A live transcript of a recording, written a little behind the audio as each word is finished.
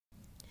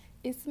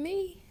It's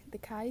me,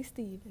 Dakai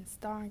Stevens,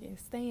 starring in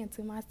Staying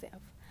to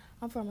Myself.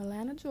 I'm from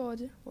Atlanta,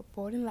 Georgia,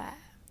 reporting live.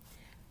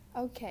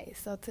 Okay,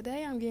 so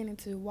today I'm getting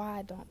into why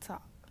I don't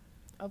talk.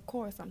 Of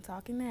course, I'm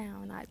talking now,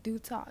 and I do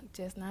talk,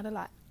 just not a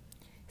lot.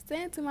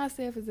 Staying to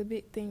myself is a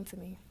big thing to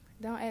me.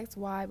 Don't ask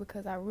why,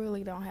 because I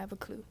really don't have a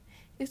clue.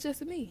 It's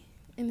just me,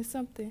 and it's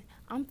something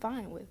I'm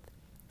fine with.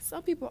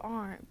 Some people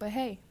aren't, but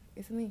hey,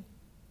 it's me,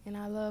 and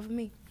I love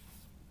me.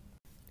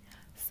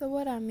 So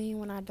what I mean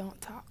when I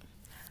don't talk?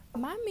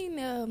 My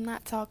meaning of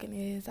not talking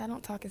is I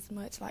don't talk as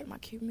much, like my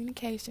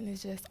communication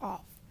is just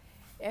off.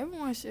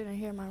 Everyone shouldn't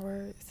hear my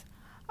words.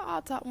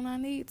 I'll talk when I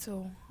need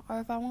to,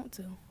 or if I want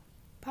to.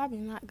 Probably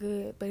not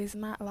good, but it's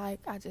not like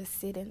I just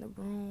sit in the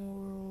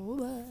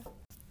room.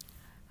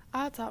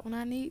 I'll talk when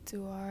I need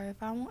to, or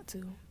if I want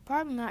to.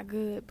 Probably not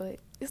good, but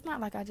it's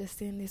not like I just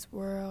sit in this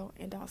world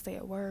and don't say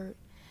a word.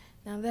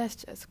 Now that's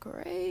just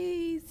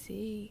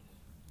crazy.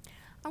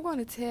 I'm going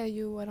to tell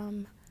you what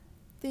I'm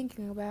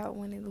thinking about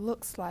when it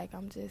looks like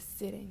I'm just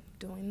sitting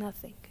doing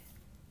nothing.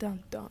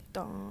 Dun dun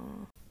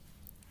dun.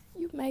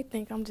 You may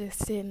think I'm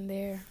just sitting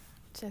there,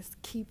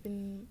 just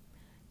keeping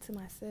to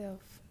myself,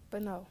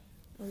 but no.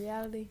 In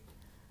reality,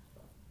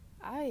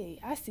 I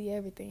see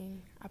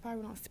everything. I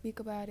probably don't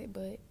speak about it,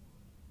 but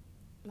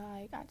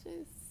like I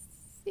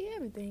just see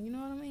everything. You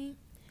know what I mean?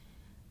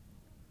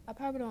 I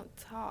probably don't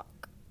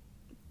talk,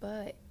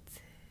 but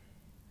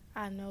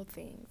I know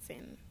things,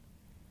 and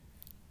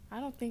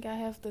I don't think I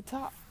have to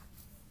talk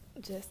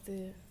just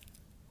to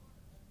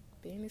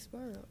be in this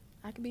world.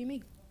 I can be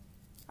me.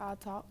 I'll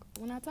talk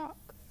when I talk.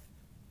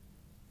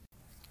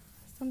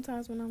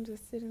 Sometimes when I'm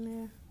just sitting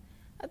there,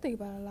 I think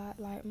about a lot,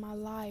 like my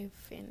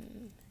life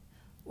and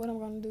what I'm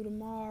going to do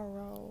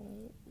tomorrow.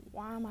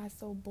 Why am I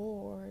so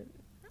bored?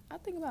 I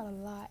think about a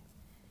lot.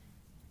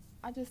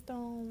 I just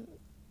don't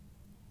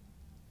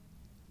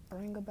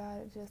bring about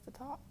it just to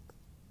talk.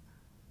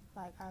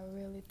 Like, I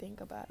really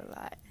think about a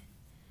lot.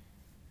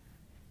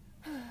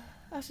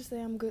 I should say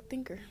I'm a good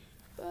thinker,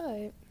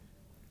 but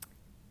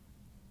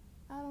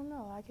I don't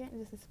know. I can't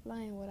just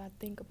explain what I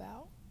think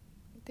about.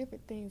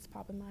 Different things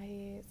pop in my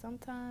head.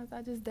 Sometimes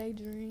I just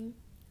daydream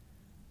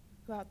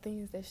about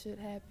things that should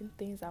happen,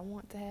 things I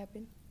want to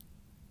happen.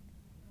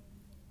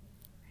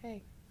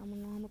 Hey, I'm a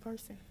normal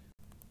person.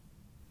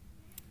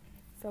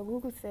 So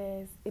Google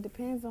says it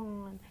depends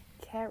on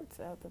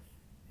character of the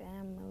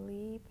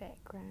family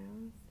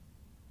backgrounds.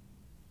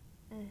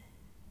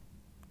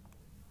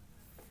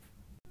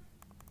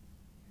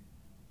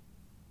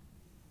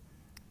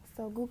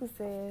 So Google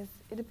says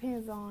it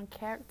depends on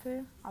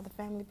character or the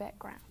family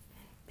background.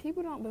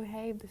 People don't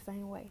behave the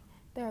same way.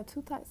 There are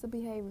two types of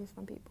behaviors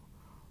from people.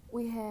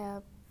 We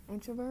have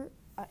introvert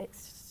or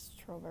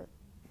extrovert.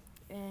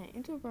 And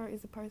introvert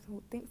is a person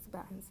who thinks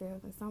about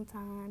himself, and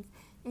sometimes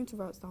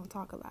introverts don't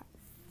talk a lot.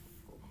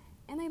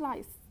 And they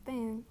like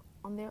staying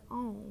on their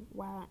own,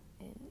 while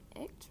an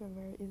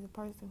extrovert is a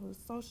person who's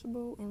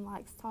sociable and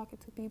likes talking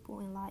to people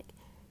and like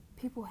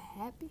people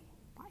happy,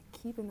 like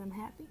keeping them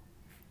happy.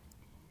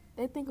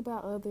 They think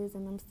about others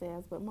and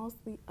themselves, but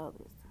mostly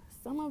others.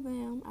 Some of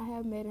them I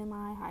have met in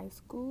my high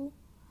school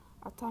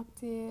are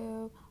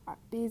talkative, are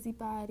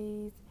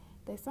busybodies.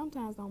 They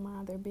sometimes don't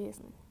mind their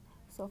business.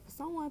 So for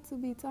someone to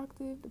be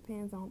talkative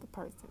depends on the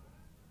person.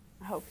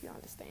 I hope you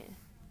understand.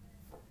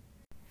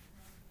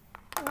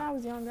 When I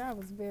was younger, I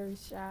was very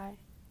shy.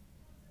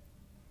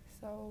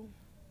 So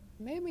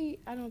maybe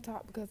I don't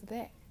talk because of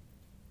that.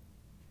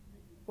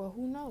 Well,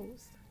 who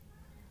knows?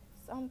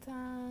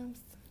 Sometimes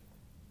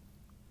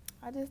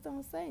I just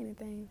don't say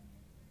anything.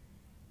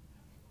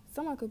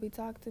 Someone could be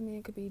talking to me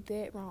and could be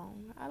dead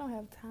wrong. I don't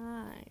have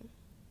time.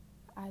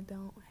 I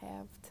don't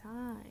have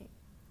time.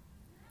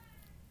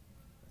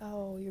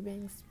 Oh, you're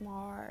being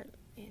smart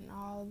and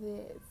all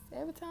this.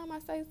 Every time I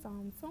say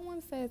something,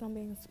 someone says I'm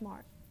being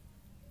smart.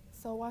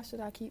 So why should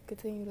I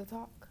continue to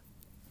talk?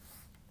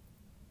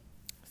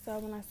 So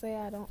when I say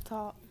I don't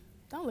talk,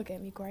 don't look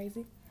at me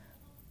crazy.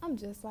 I'm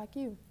just like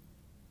you.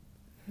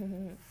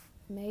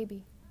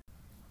 Maybe.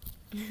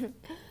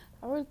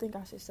 I really think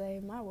I should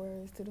save my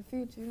words to the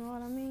future, you know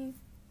what I mean?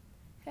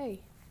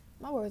 Hey,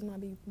 my words might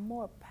be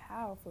more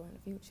powerful in the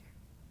future.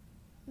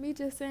 Me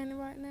just saying it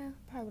right now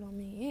probably don't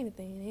mean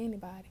anything to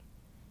anybody.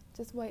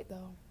 Just wait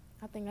though.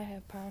 I think I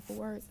have powerful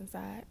words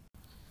inside.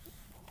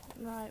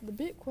 Like, the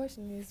big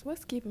question is,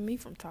 what's keeping me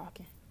from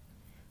talking?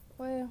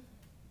 Well,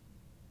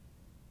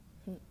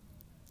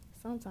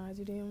 sometimes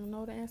you didn't even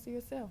know the answer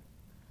yourself.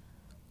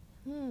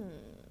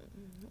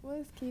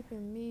 What's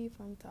keeping me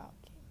from talking?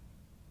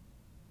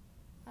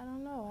 I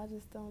don't know. I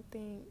just don't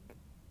think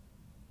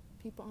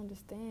people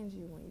understand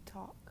you when you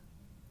talk.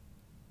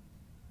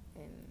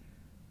 And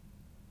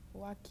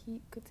why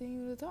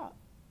continue to talk?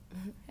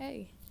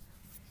 Hey,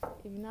 if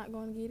you're not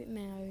going to get it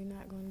now, you're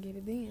not going to get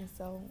it then.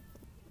 So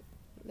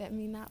let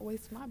me not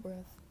waste my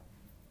breath.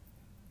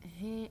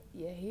 You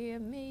hear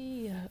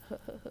me?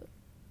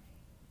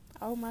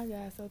 Oh my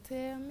God. So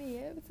tell me,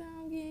 every time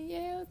I'm getting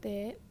yelled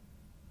at,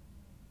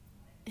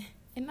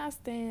 and I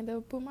stand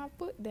up, put my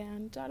foot down,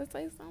 and try to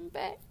say something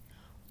back,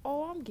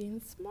 oh, I'm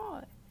getting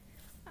smart.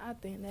 I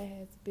think that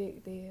has a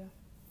big deal.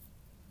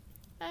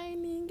 I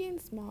ain't even getting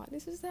smart.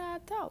 This is how I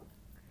talk.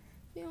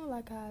 You don't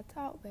like how I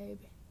talk,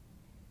 baby.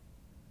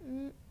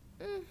 Mm-mm.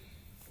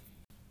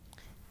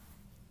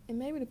 And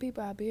maybe the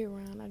people I be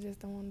around, I just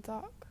don't want to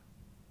talk.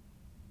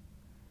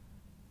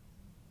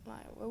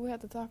 Like, what we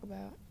have to talk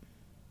about.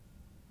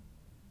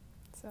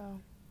 So,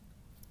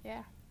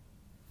 yeah.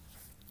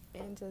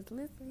 And just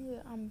listen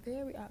here, I'm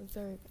very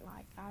observant.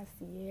 Like, I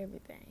see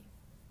everything.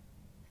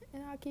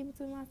 And I keep it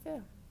to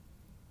myself.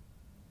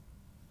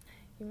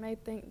 You may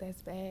think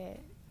that's bad,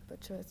 but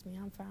trust me,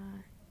 I'm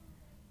fine.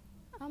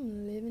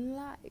 I'm living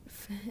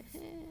life.